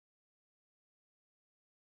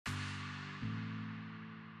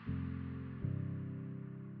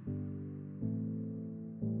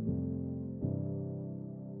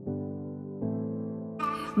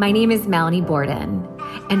My name is Melanie Borden,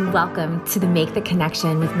 and welcome to the Make the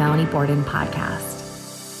Connection with Melanie Borden podcast.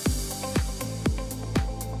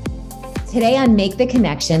 Today on Make the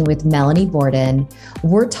Connection with Melanie Borden,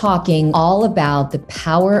 we're talking all about the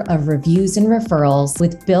power of reviews and referrals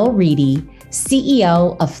with Bill Reedy,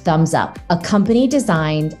 CEO of Thumbs Up, a company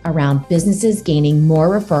designed around businesses gaining more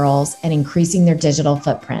referrals and increasing their digital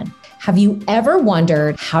footprint. Have you ever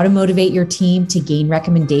wondered how to motivate your team to gain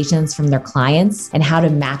recommendations from their clients and how to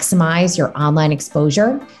maximize your online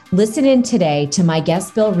exposure? Listen in today to my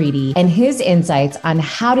guest, Bill Reedy, and his insights on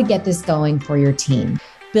how to get this going for your team.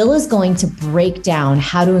 Bill is going to break down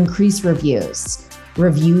how to increase reviews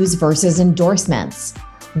versus endorsements,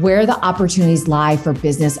 where the opportunities lie for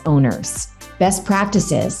business owners, best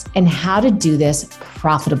practices, and how to do this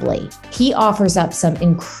profitably. He offers up some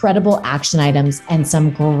incredible action items and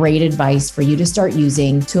some great advice for you to start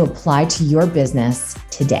using to apply to your business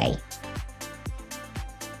today.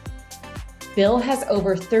 Bill has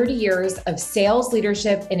over 30 years of sales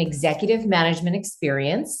leadership and executive management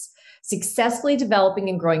experience, successfully developing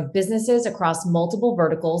and growing businesses across multiple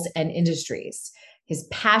verticals and industries. His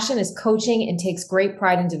passion is coaching and takes great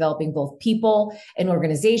pride in developing both people and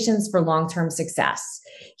organizations for long-term success.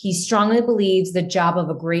 He strongly believes the job of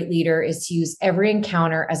a great leader is to use every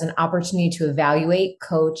encounter as an opportunity to evaluate,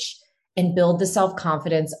 coach, and build the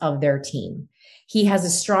self-confidence of their team. He has a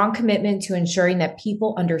strong commitment to ensuring that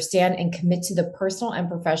people understand and commit to the personal and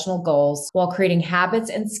professional goals while creating habits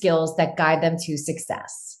and skills that guide them to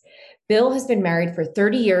success. Bill has been married for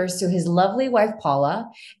 30 years to his lovely wife, Paula,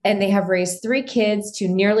 and they have raised 3 kids to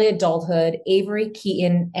nearly adulthood, Avery,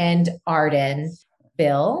 Keaton, and Arden.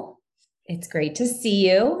 Bill, it's great to see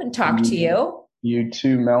you and talk to you. You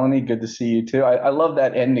too, Melanie. Good to see you too. I love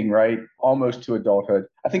that ending, right? Almost to adulthood.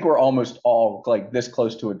 I think we're almost all like this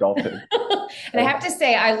close to adulthood. And I have to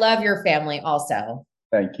say, I love your family also.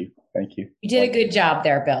 Thank you. Thank you. You did a good job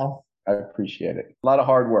there, Bill. I appreciate it. A lot of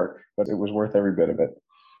hard work, but it was worth every bit of it.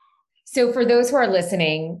 So for those who are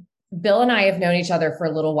listening, Bill and I have known each other for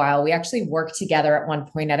a little while. We actually worked together at one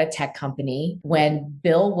point at a tech company when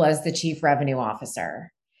Bill was the chief revenue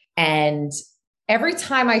officer. And every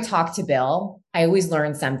time I talk to Bill, I always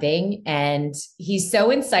learn something. And he's so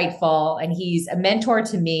insightful and he's a mentor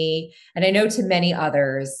to me and I know to many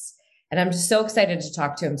others. And I'm just so excited to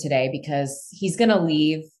talk to him today because he's going to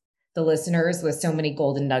leave the listeners with so many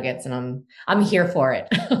golden nuggets and I'm here for it.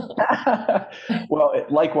 Well,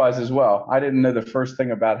 likewise as well. I didn't know the first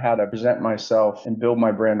thing about how to present myself and build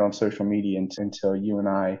my brand on social media until you and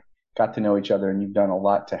I got to know each other, and you've done a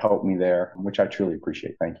lot to help me there, which I truly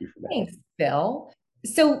appreciate. Thank you for that. Thanks, Bill.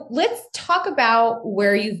 So let's talk about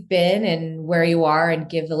where you've been and where you are and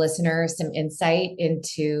give the listeners some insight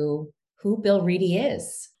into who Bill Reedy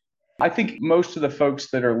is. I think most of the folks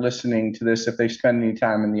that are listening to this, if they spend any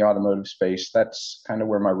time in the automotive space, that's kind of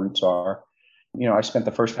where my roots are. You know, I spent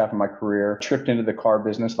the first half of my career tripped into the car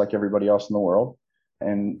business like everybody else in the world.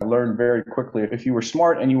 And I learned very quickly, if you were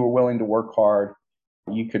smart and you were willing to work hard,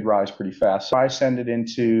 you could rise pretty fast. So I ascended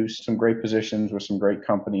into some great positions with some great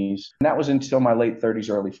companies. And that was until my late 30s,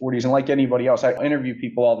 early 40s. And like anybody else, I interview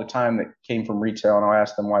people all the time that came from retail, and I'll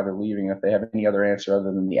ask them why they're leaving. If they have any other answer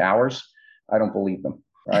other than the hours, I don't believe them.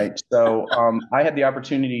 Right. So I had the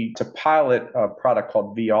opportunity to pilot a product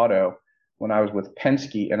called vAuto when I was with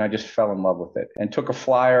Penske, and I just fell in love with it and took a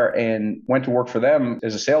flyer and went to work for them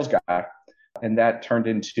as a sales guy. And that turned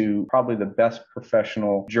into probably the best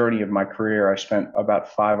professional journey of my career. I spent about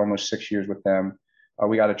 5, almost 6 years with them.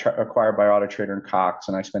 We got acquired by Auto Trader and Cox,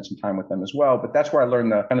 and I spent some time with them as well. But that's where I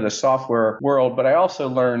learned the kind of the software world. But I also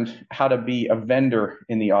learned how to be a vendor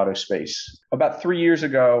in the auto space. About 3 years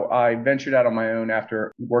ago, I ventured out on my own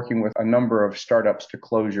after working with a number of startups to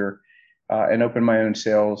closure and opened my own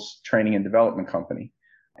sales training and development company.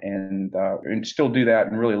 And still do that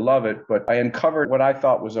and really love it. But I uncovered what I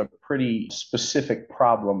thought was a pretty specific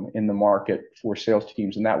problem in the market for sales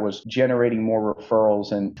teams. And that was generating more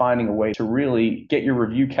referrals and finding a way to really get your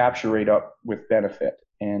review capture rate up with benefit.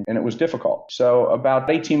 And it was difficult. So about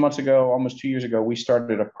 18 months ago, almost 2 years ago, we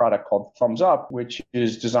started a product called Thumbs Up, which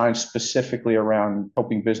is designed specifically around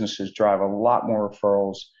helping businesses drive a lot more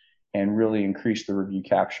referrals and really increase the review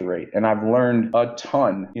capture rate. And I've learned a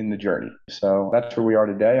ton in the journey. So that's where we are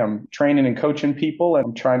today. I'm training and coaching people, and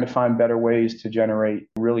I'm trying to find better ways to generate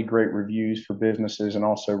really great reviews for businesses and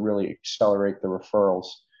also really accelerate the referrals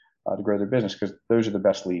to grow their business, because those are the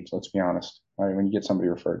best leads, let's be honest, right? When you get somebody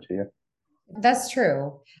referred to you. That's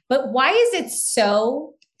true. But why is it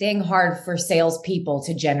so dang hard for salespeople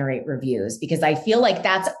to generate reviews, because I feel like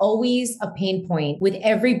that's always a pain point with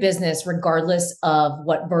every business, regardless of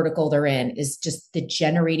what vertical they're in, is just the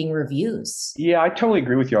generating reviews. Yeah, I totally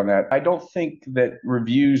agree with you on that. I don't think that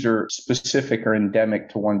reviews are specific or endemic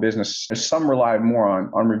to one business. Some rely more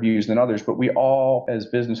on reviews than others, but we all, as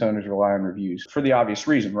business owners, rely on reviews for the obvious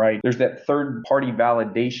reason, right? There's that third-party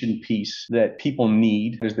validation piece that people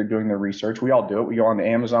need as they're doing their research. We all do it. We go on to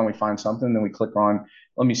Amazon, we find something, then we click on,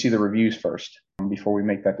 let me see the reviews first before we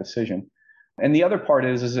make that decision. And the other part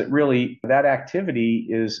is that really that activity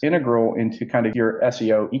is integral into kind of your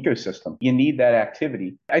SEO ecosystem. You need that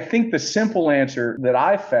activity. I think the simple answer that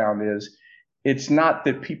I've found is it's not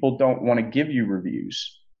that people don't want to give you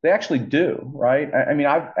reviews. They actually do, right? I mean,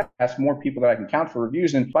 I've asked more people that I can count for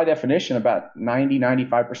reviews, and by definition, about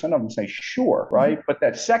 95% of them say sure, right? But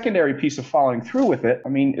that secondary piece of following through with it, I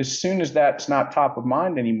mean, as soon as that's not top of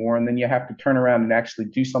mind anymore, and then you have to turn around and actually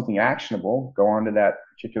do something actionable, go onto that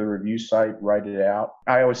particular review site, write it out.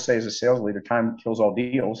 I always say as a sales leader, time kills all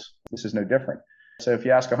deals. This is no different. So if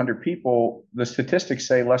you ask 100 people, the statistics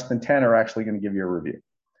say less than 10 are actually going to give you a review.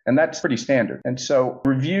 And that's pretty standard. And so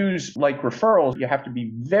reviews, like referrals, you have to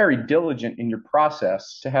be very diligent in your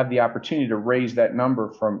process to have the opportunity to raise that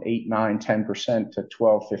number from 8, 9, 10% to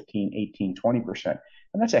 12, 15, 18, 20%.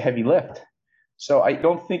 And that's a heavy lift. So I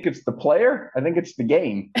don't think it's the player. I think it's the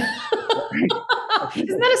game.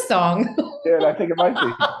 Isn't that a song? Yeah, I think it might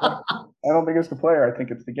be. I don't think it's the player. I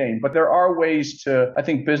think it's the game. But there are ways I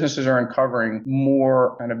think businesses are uncovering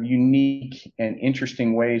more kind of unique and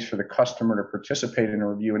interesting ways for the customer to participate in a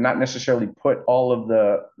review and not necessarily put all of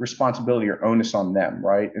the responsibility or onus on them,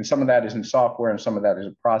 right? And some of that is in software, and some of that is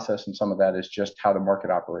a process, and some of that is just how the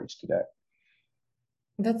market operates today.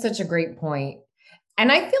 That's such a great point. And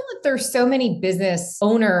I feel like there's so many business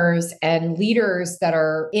owners and leaders that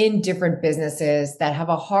are in different businesses that have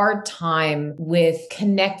a hard time with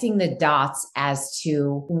connecting the dots as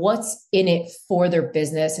to what's in it for their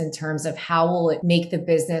business in terms of how will it make the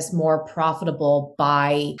business more profitable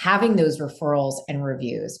by having those referrals and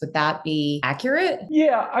reviews. Would that be accurate?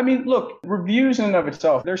 Yeah. I mean, look, reviews in and of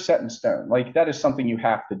itself, they're set in stone. Like that is something you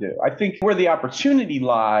have to do. I think where the opportunity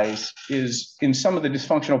lies is in some of the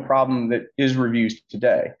dysfunctional problem that is reviews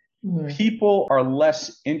today. Mm-hmm. People are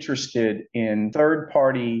less interested in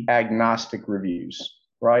third-party agnostic reviews,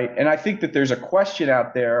 right? And I think that there's a question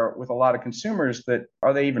out there with a lot of consumers that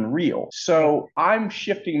are they even real? So I'm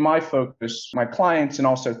shifting my focus, my clients, and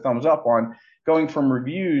also Thumbs Up on going from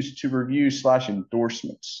reviews to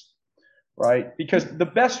reviews/endorsements, right? Because the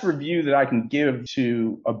best review that I can give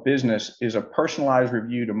to a business is a personalized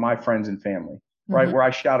review to my friends and family. Right, where I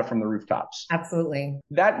shout it from the rooftops. Absolutely.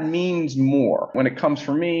 That means more when it comes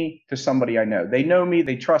from me to somebody I know. They know me,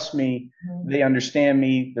 they trust me, they understand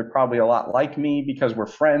me. They're probably a lot like me because we're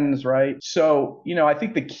friends, right? So, I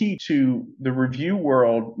think the key to the review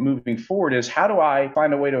world moving forward is how do I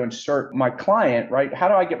find a way to insert my client, right? How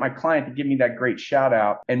do I get my client to give me that great shout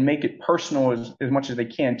out and make it personal as much as they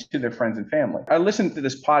can to their friends and family? I listened to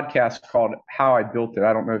this podcast called How I Built It.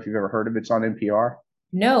 I don't know if you've ever heard of it. It's on NPR.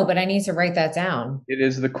 No, but I need to write that down. It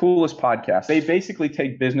is the coolest podcast. They basically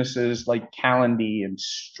take businesses like Calendly and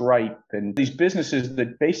Stripe and these businesses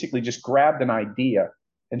that basically just grabbed an idea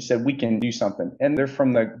and said, we can do something. And they're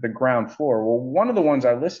from the ground floor. Well, one of the ones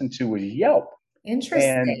I listened to was Yelp.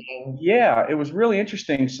 Interesting. And yeah, it was really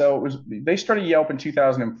interesting. So they started Yelp in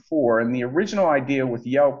 2004. And the original idea with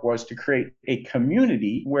Yelp was to create a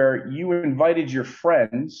community where you invited your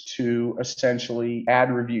friends to essentially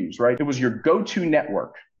add reviews, right? It was your go-to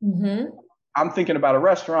network. Mm-hmm. I'm thinking about a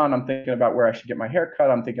restaurant. I'm thinking about where I should get my hair cut.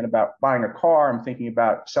 I'm thinking about buying a car. I'm thinking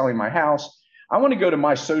about selling my house. I want to go to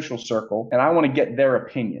my social circle and I want to get their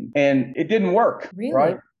opinion. And it didn't work, really?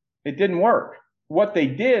 Right? It didn't work. What they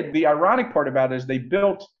did, the ironic part about it is they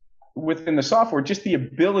built within the software just the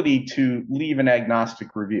ability to leave an agnostic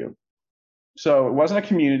review. So it wasn't a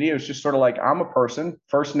community. It was just sort of like, I'm a person,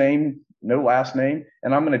 first name, no last name,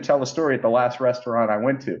 and I'm going to tell a story at the last restaurant I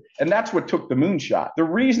went to. And that's what took the moonshot. The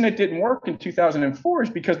reason it didn't work in 2004 is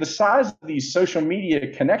because the size of these social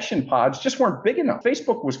media connection pods just weren't big enough.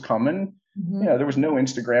 Facebook was coming. Mm-hmm. There was no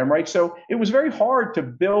Instagram, right? So it was very hard to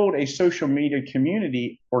build a social media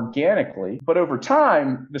community organically. But over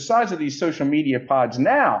time, the size of these social media pods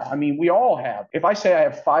now, I mean, we all have. If I say I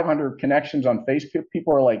have 500 connections on Facebook,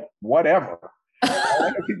 people are like, whatever.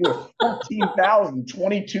 I know people with 14,000,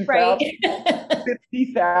 22,000, Right.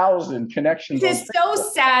 50,000 connections It on is so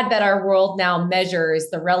Facebook. sad that our world now measures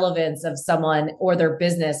the relevance of someone or their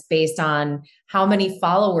business based on how many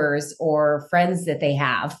followers or friends that they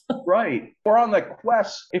have. Right. We're on the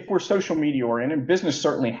quest, if we're social media oriented, business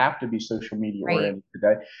certainly have to be social media Right. oriented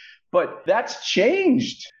today, but that's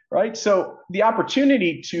changed. Right. So the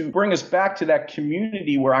opportunity to bring us back to that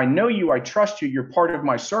community where I know you, I trust you, you're part of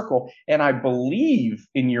my circle, and I believe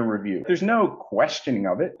in your review. There's no questioning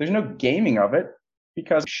of it. There's no gaming of it,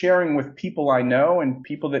 because sharing with people I know and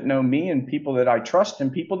people that know me and people that I trust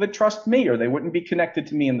and people that trust me, or they wouldn't be connected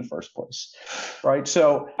to me in the first place. Right.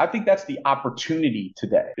 So I think that's the opportunity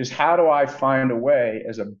today, is how do I find a way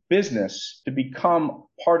as a business to become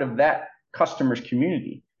part of that customer's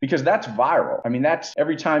community? Because that's viral. I mean, that's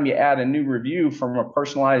every time you add a new review from a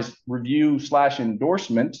personalized review /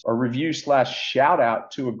 endorsement or review / shout out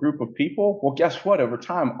to a group of people. Well, guess what? Over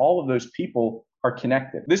time, all of those people are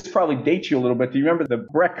connected. This probably dates you a little bit. Do you remember the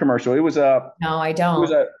Breck commercial? No, I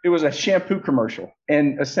don't. It was a shampoo commercial.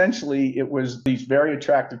 And essentially it was these very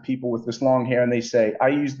attractive people with this long hair. And they say, I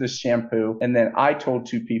use this shampoo. And then I told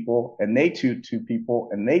 2 people and they told 2 people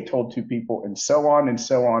and they told 2 people and so on and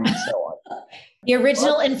so on and so on. The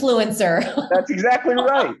original influencer. That's exactly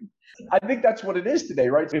right. I think that's what it is today,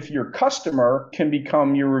 right? If your customer can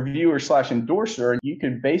become your reviewer / endorser, you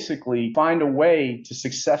can basically find a way to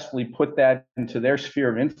successfully put that into their sphere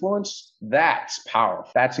of influence. That's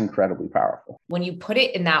powerful. That's incredibly powerful. When you put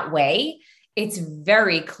it in that way, it's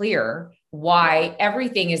very clear why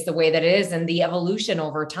everything is the way that it is and the evolution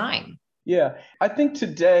over time. Yeah, I think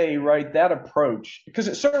today, right, that approach, because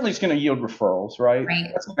it certainly is going to yield referrals, right? Right.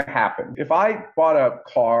 That's going to happen. If I bought a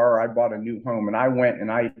car or I bought a new home and I went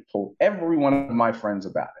and I told every one of my friends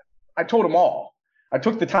about it, I told them all. I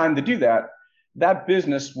took the time to do that. That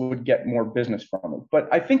business would get more business from it. But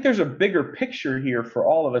I think there's a bigger picture here for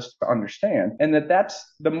all of us to understand, and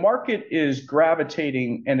that's the market is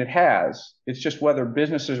gravitating, and it has. It's just whether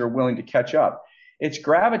businesses are willing to catch up. It's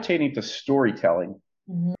gravitating to storytelling.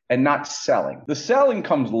 Mm-hmm. And not selling. The selling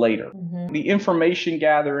comes later. Mm-hmm. The information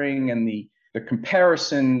gathering and the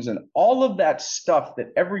comparisons and all of that stuff that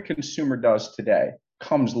every consumer does today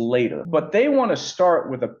comes later. But they want to start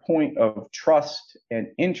with a point of trust and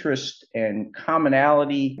interest and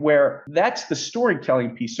commonality, where that's the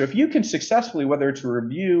storytelling piece. So if you can successfully, whether it's a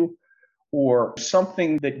review or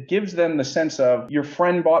something that gives them the sense of your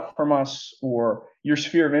friend bought from us or your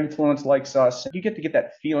sphere of influence likes us, you get to get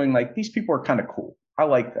that feeling like these people are kind of cool. I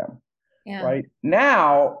like them. Yeah. Right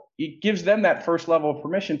now, it gives them that first level of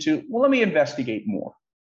permission to, well, let me investigate more.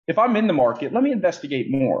 If I'm in the market, let me investigate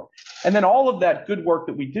more. And then all of that good work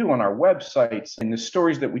that we do on our websites and the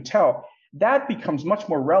stories that we tell, that becomes much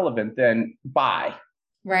more relevant than buy.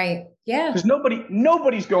 Right. Yeah. Because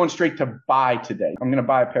nobody's going straight to buy today. I'm going to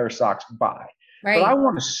buy a pair of socks, buy. Right. But I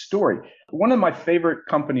want a story. One of my favorite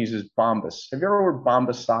companies is Bombas. Have you ever heard of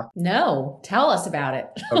Bombas socks? No. Tell us about it.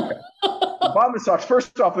 Okay. Bombas socks,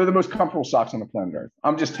 first off, they're the most comfortable socks on the planet Earth.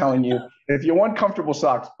 I'm just telling you, if you want comfortable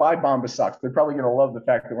socks, buy Bombas socks. They're probably going to love the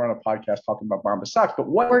fact that we're on a podcast talking about Bombas socks. But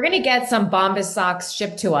we're going to get some Bombas socks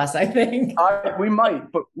shipped to us, I think. We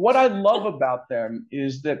might. But what I love about them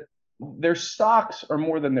is that their socks are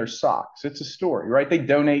more than their socks. It's a story, right? They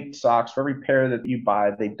donate socks for every pair that you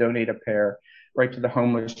buy. They donate a pair right to the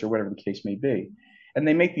homeless or whatever the case may be. And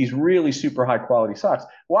they make these really super high quality socks.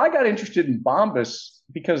 Well, I got interested in Bombas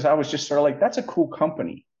because I was just sort of like, that's a cool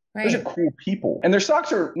company. Right. Those are cool people. And their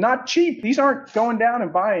socks are not cheap. These aren't going down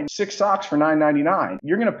and buying 6 socks for $9.99.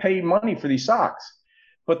 You're going to pay money for these socks.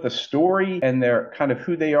 But the story and their kind of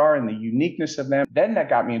who they are and the uniqueness of them, then that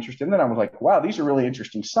got me interested. And then I was like, wow, these are really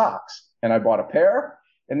interesting socks. And I bought a pair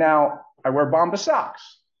and now I wear Bombas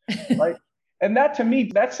socks, right? And that, to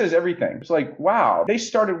me, that says everything. It's like, wow, they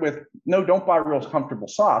started with, no, don't buy real comfortable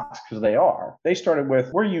socks, because they are. They started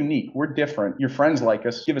with, we're unique, we're different. Your friends like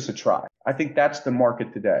us, give us a try. I think that's the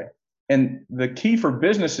market today. And the key for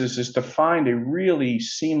businesses is to find a really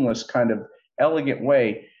seamless kind of elegant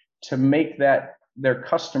way to make that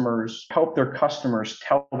help their customers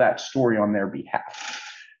tell that story on their behalf,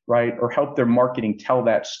 right? Or help their marketing tell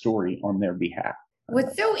that story on their behalf.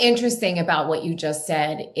 What's so interesting about what you just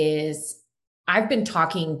said is I've been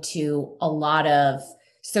talking to a lot of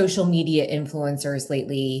social media influencers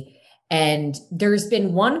lately, and there's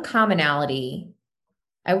been one commonality,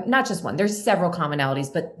 not just one, there's several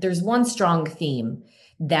commonalities, but there's one strong theme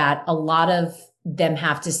that a lot of them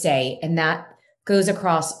have to say, and that goes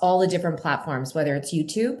across all the different platforms, whether it's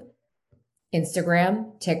YouTube,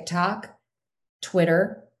 Instagram, TikTok,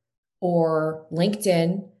 Twitter, or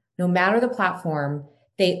LinkedIn. No matter the platform,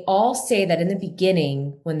 they all say that in the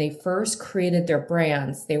beginning, when they first created their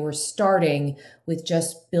brands, they were starting with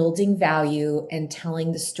just building value and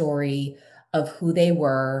telling the story of who they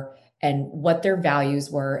were and what their values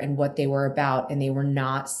were and what they were about. And they were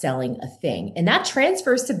not selling a thing. And that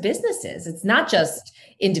transfers to businesses. It's not just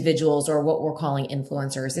individuals or what we're calling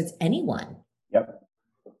influencers. It's anyone. Yep.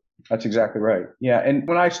 That's exactly right. Yeah. And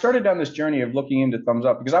when I started down this journey of looking into Thumbs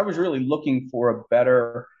Up, because I was really looking for a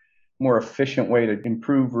better, more efficient way to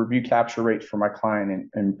improve review capture rates for my client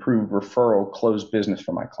and improve referral closed business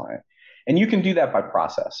for my client. And you can do that by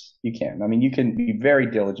process. You can. I mean, you can be very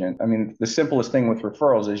diligent. I mean, the simplest thing with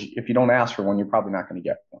referrals is if you don't ask for one, you're probably not going to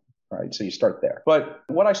get one. Right. So you start there. But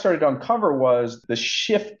what I started to uncover was the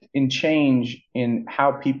shift in change in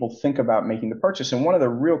how people think about making the purchase. And one of the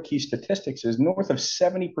real key statistics is north of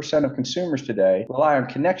 70% of consumers today rely on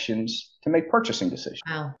connections to make purchasing decisions.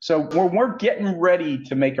 Wow. So when we're getting ready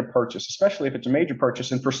to make a purchase, especially if it's a major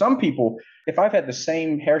purchase, and for some people, if I've had the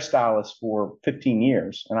same hairstylist for 15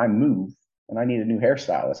 years and I move and I need a new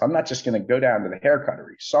hairstylist, I'm not just going to go down to the hair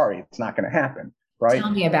cuttery. Sorry, it's not going to happen. Right?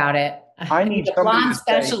 Tell me about it. I need a blonde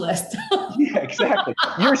specialist. Yeah, exactly.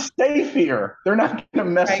 You're safe here. They're not going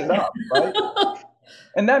to mess it up, right?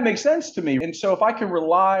 And that makes sense to me. And so if I can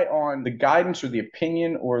rely on the guidance or the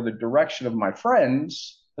opinion or the direction of my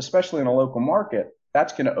friends, especially in a local market,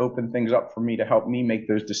 that's going to open things up for me to help me make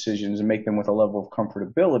those decisions and make them with a level of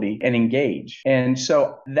comfortability and engage. And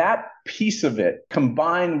so that piece of it,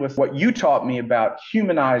 combined with what you taught me about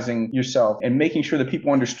humanizing yourself and making sure that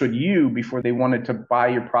people understood you before they wanted to buy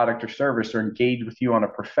your product or service or engage with you on a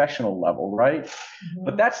professional level, right? Mm-hmm.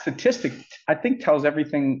 But that statistic, I think, tells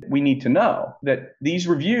everything we need to know, that these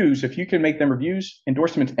reviews, if you can make them reviews,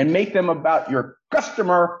 endorsements, and make them about your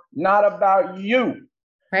customer, not about you.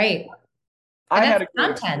 Right. I had a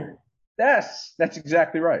content. Yes, that's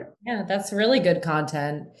exactly right. Yeah, that's really good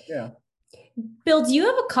content. Yeah. Bill, do you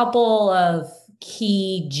have a couple of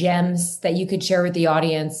key gems that you could share with the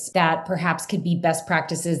audience that perhaps could be best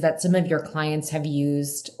practices that some of your clients have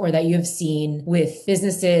used or that you have seen with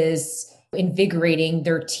businesses invigorating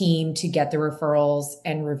their team to get the referrals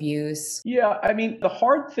and reviews? Yeah, I mean, the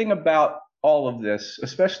hard thing about all of this,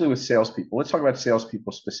 especially with salespeople. Let's talk about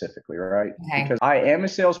salespeople specifically, right? Okay. Because I am a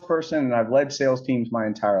salesperson and I've led sales teams my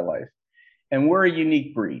entire life. And we're a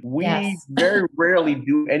unique breed. We very rarely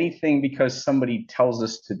do anything because somebody tells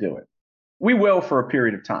us to do it. We will for a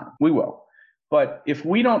period of time. We will. But if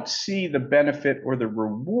we don't see the benefit or the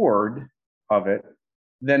reward of it,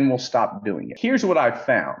 then we'll stop doing it. Here's what I've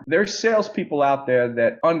found. There's salespeople out there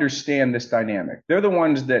that understand this dynamic. They're the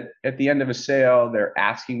ones that at the end of a sale, they're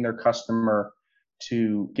asking their customer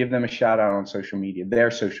to give them a shout out on social media,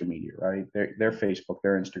 their social media, right? Their Facebook,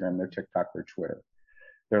 their Instagram, their TikTok, their Twitter,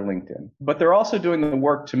 their LinkedIn. But they're also doing the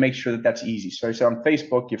work to make sure that that's easy. So on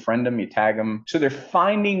Facebook, you friend them, you tag them. So they're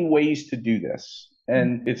finding ways to do this.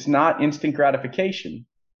 And it's not instant gratification,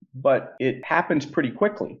 but it happens pretty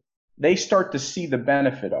quickly. They start to see the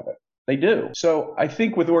benefit of it. They do. So I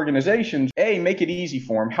think with organizations, make it easy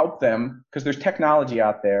for them, help them, because there's technology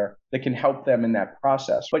out there that can help them in that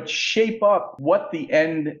process, but shape up what the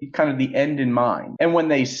end in mind. And when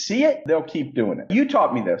they see it, they'll keep doing it. You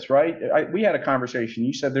taught me this, right? We had a conversation.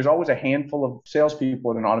 You said there's always a handful of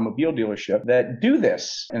salespeople at an automobile dealership that do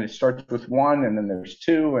this. And it starts with one, and then there's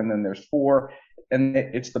two, and then there's four. And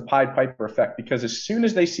it's the Pied Piper effect, because as soon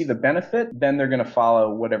as they see the benefit, then they're going to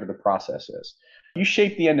follow whatever the process is. You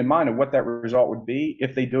shape the end in mind of what that result would be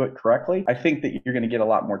if they do it correctly. I think that you're going to get a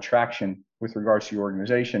lot more traction with regards to your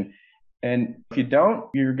organization. And if you don't,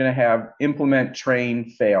 you're going to have implement, train,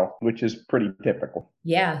 fail, which is pretty typical.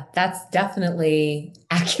 Yeah, that's definitely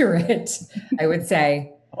accurate, I would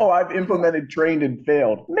say. Oh, I've implemented, trained, and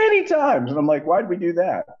failed many times. And I'm like, why did we do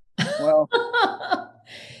that? Well,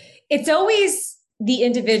 it's always the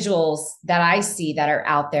individuals that I see that are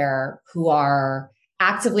out there who are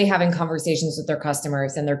actively having conversations with their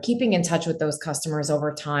customers, and they're keeping in touch with those customers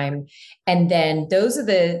over time. And then those are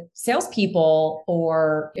the salespeople,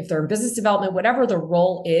 or if they're in business development, whatever the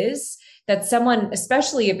role is, that someone,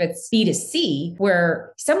 especially if it's B2C,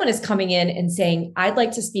 where someone is coming in and saying, I'd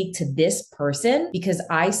like to speak to this person because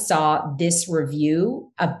I saw this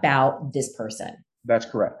review about this person. That's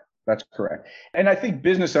correct. That's correct. And I think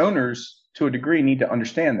business owners to a degree need to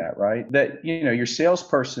understand that, right? That, your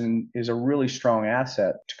salesperson is a really strong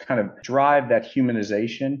asset to kind of drive that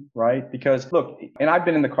humanization, right? Because look, and I've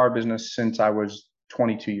been in the car business since I was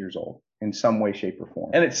 22 years old in some way, shape, or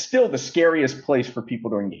form. And it's still the scariest place for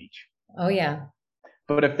people to engage. Oh, yeah.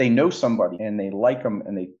 But if they know somebody and they like them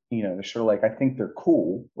and they're sort of like, I think they're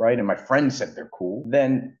cool, right? And my friend said they're cool,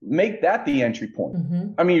 then make that the entry point.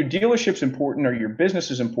 I mean, your dealership's important or your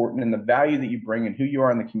business is important and the value that you bring and who you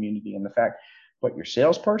are in the community and the fact, but your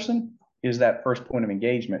salesperson is that first point of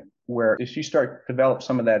engagement where if you start to develop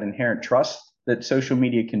some of that inherent trust that social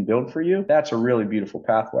media can build for you, that's a really beautiful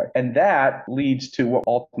pathway. And that leads to what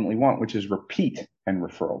we ultimately want, which is repeat and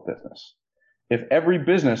referral business. If every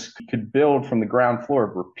business could build from the ground floor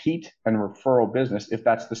of repeat and referral business, if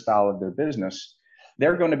that's the style of their business,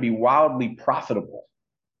 they're going to be wildly profitable,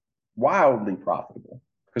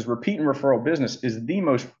 because repeat and referral business is the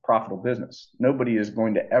most profitable business. Nobody is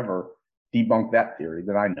going to ever debunk that theory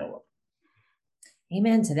that I know of.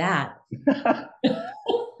 Amen to that.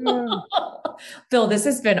 Phil, this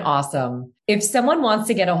has been awesome. If someone wants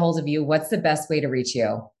to get a hold of you, what's the best way to reach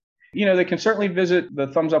you? They can certainly visit the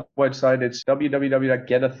Thumbs Up website. It's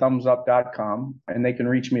www.getathumbsup.com, and they can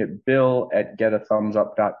reach me at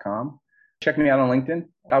bill@getathumbsup.com. Check me out on LinkedIn.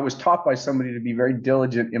 I was taught by somebody to be very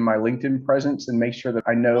diligent in my LinkedIn presence and make sure that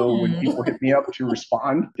I know when people hit me up to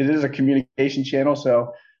respond. It is a communication channel.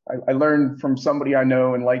 So I learned from somebody I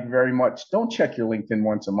know and like very much, don't check your LinkedIn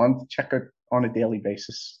once a month, check it on a daily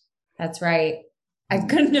basis. That's right. I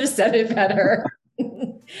couldn't have said it better.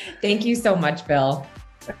 Thank you so much, Bill.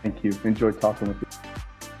 Thank you. Enjoyed talking with you.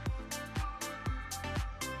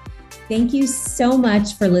 Thank you so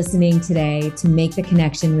much for listening today to Make the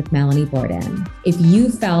Connection with Melanie Borden. If you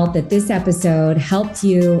felt that this episode helped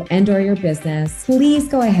you and/or your business, please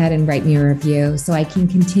go ahead and write me a review so I can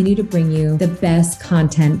continue to bring you the best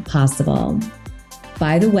content possible.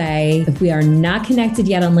 By the way, if we are not connected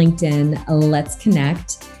yet on LinkedIn, let's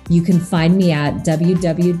connect. You can find me at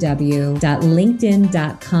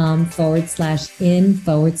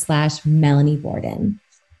www.linkedin.com/in/Melanie Borden.